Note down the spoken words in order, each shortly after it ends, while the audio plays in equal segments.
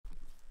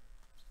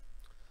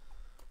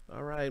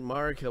All right,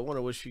 Mark, I want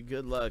to wish you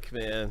good luck,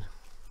 man.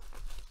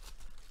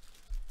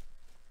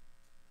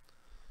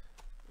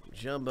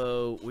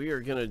 Jumbo, we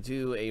are going to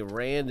do a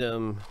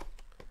random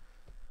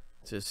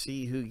to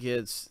see who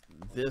gets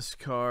this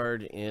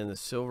card in the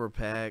silver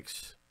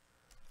packs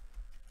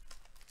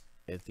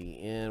at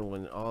the end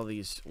when all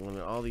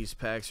these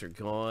packs are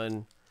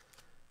gone.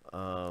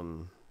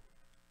 It'll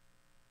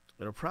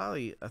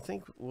probably, I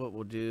think what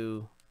we'll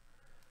do,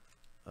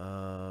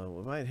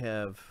 we might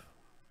have,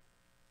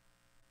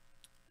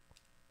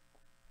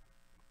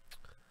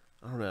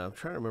 I don't know, I'm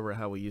trying to remember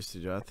how we used to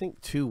do it. I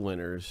think 2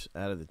 winners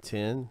out of the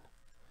 10.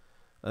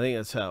 I think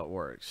that's how it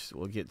works.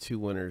 We'll get 2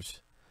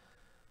 winners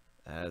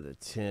out of the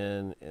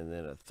 10 and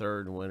then a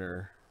 3rd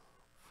winner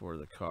for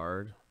the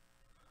card.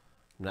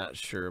 I'm not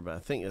sure, but I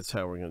think that's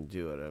how we're going to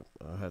do it.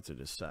 I'll have to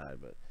decide.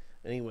 But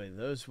anyway,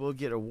 those will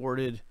get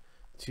awarded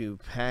to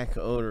pack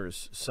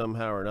owners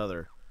somehow or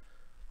another.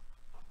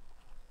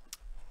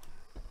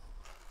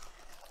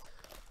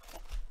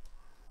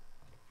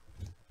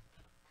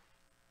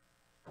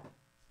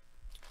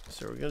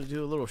 So we're going to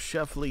do a little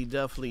shuffly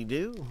duffly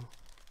do.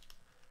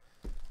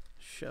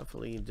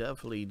 Shuffly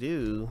duffly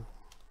do.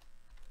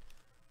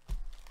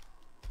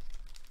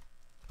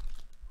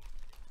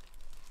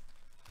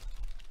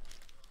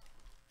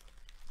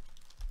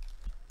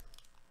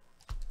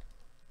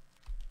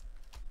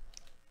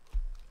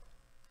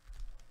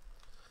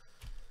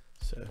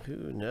 So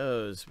who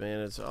knows,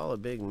 man? It's all a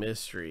big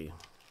mystery.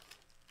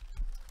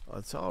 Well,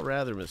 it's all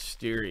rather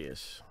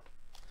mysterious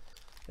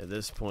at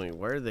this point.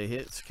 Where the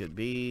hits could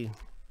be,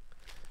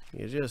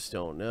 you just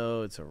don't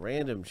know. It's a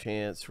random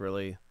chance,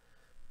 really.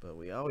 But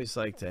we always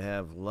like to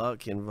have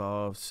luck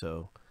involved,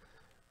 so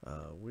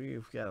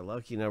we've got a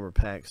lucky number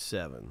pack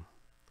 7.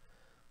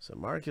 So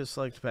Marcus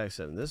selected pack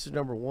 7. This is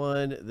number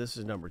 1. This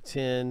is number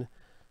 10.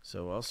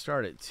 So I'll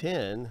start at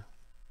 10.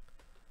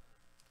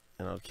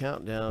 And I'll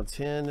count down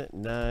 10,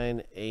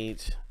 9,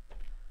 8.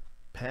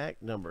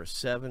 Pack number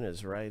 7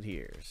 is right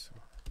here. So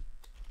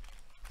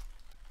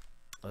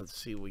let's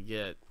see what we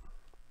get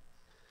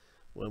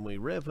when we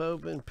rip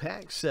open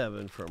pack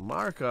 7 for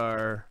Mark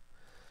R.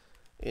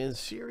 in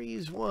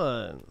Series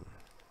 1.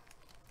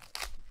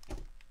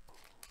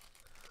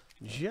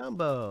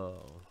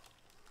 Jumbo.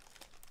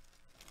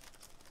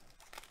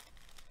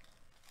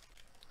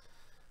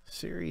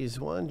 Series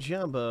 1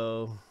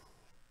 Jumbo.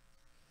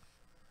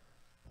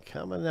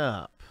 Coming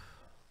up.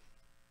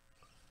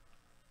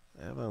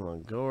 Evan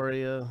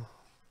Longoria.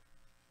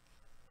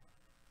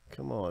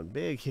 Come on,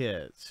 big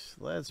hits.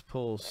 Let's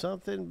pull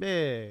something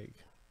big.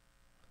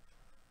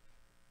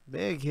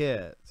 Big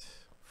hit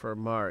for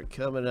Mark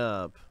coming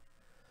up.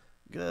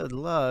 Good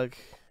luck.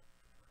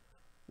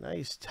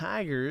 Nice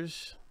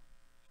Tigers.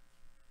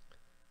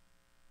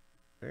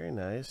 Very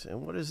nice.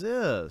 And what is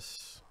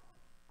this?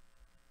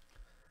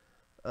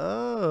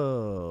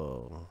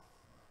 Oh.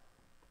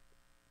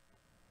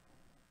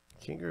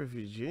 King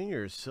Griffey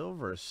Jr.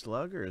 Silver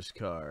Sluggers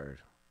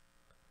card.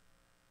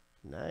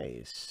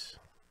 Nice.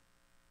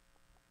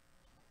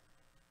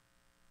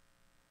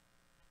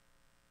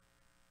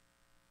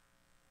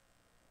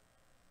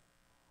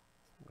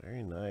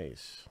 Very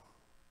nice.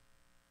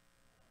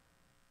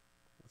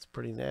 That's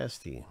pretty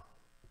nasty.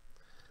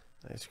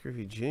 Nice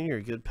Griffey Jr.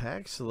 Good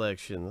pack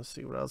selection. Let's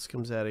see what else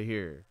comes out of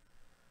here.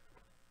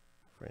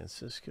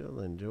 Francisco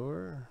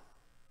Lindor.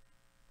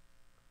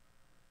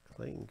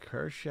 Clayton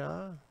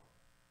Kershaw.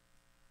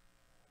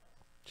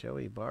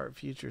 Joey Bart,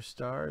 Future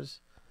Stars.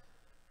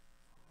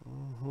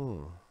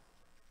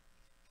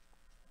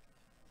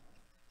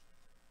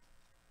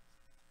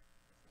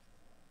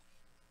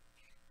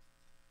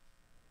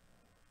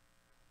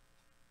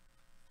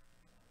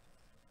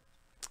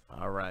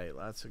 All right,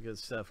 lots of good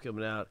stuff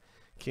coming out.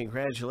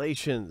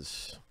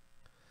 Congratulations.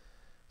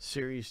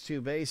 Series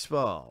 2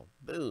 baseball.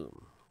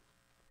 Boom.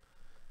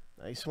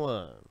 Nice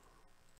one.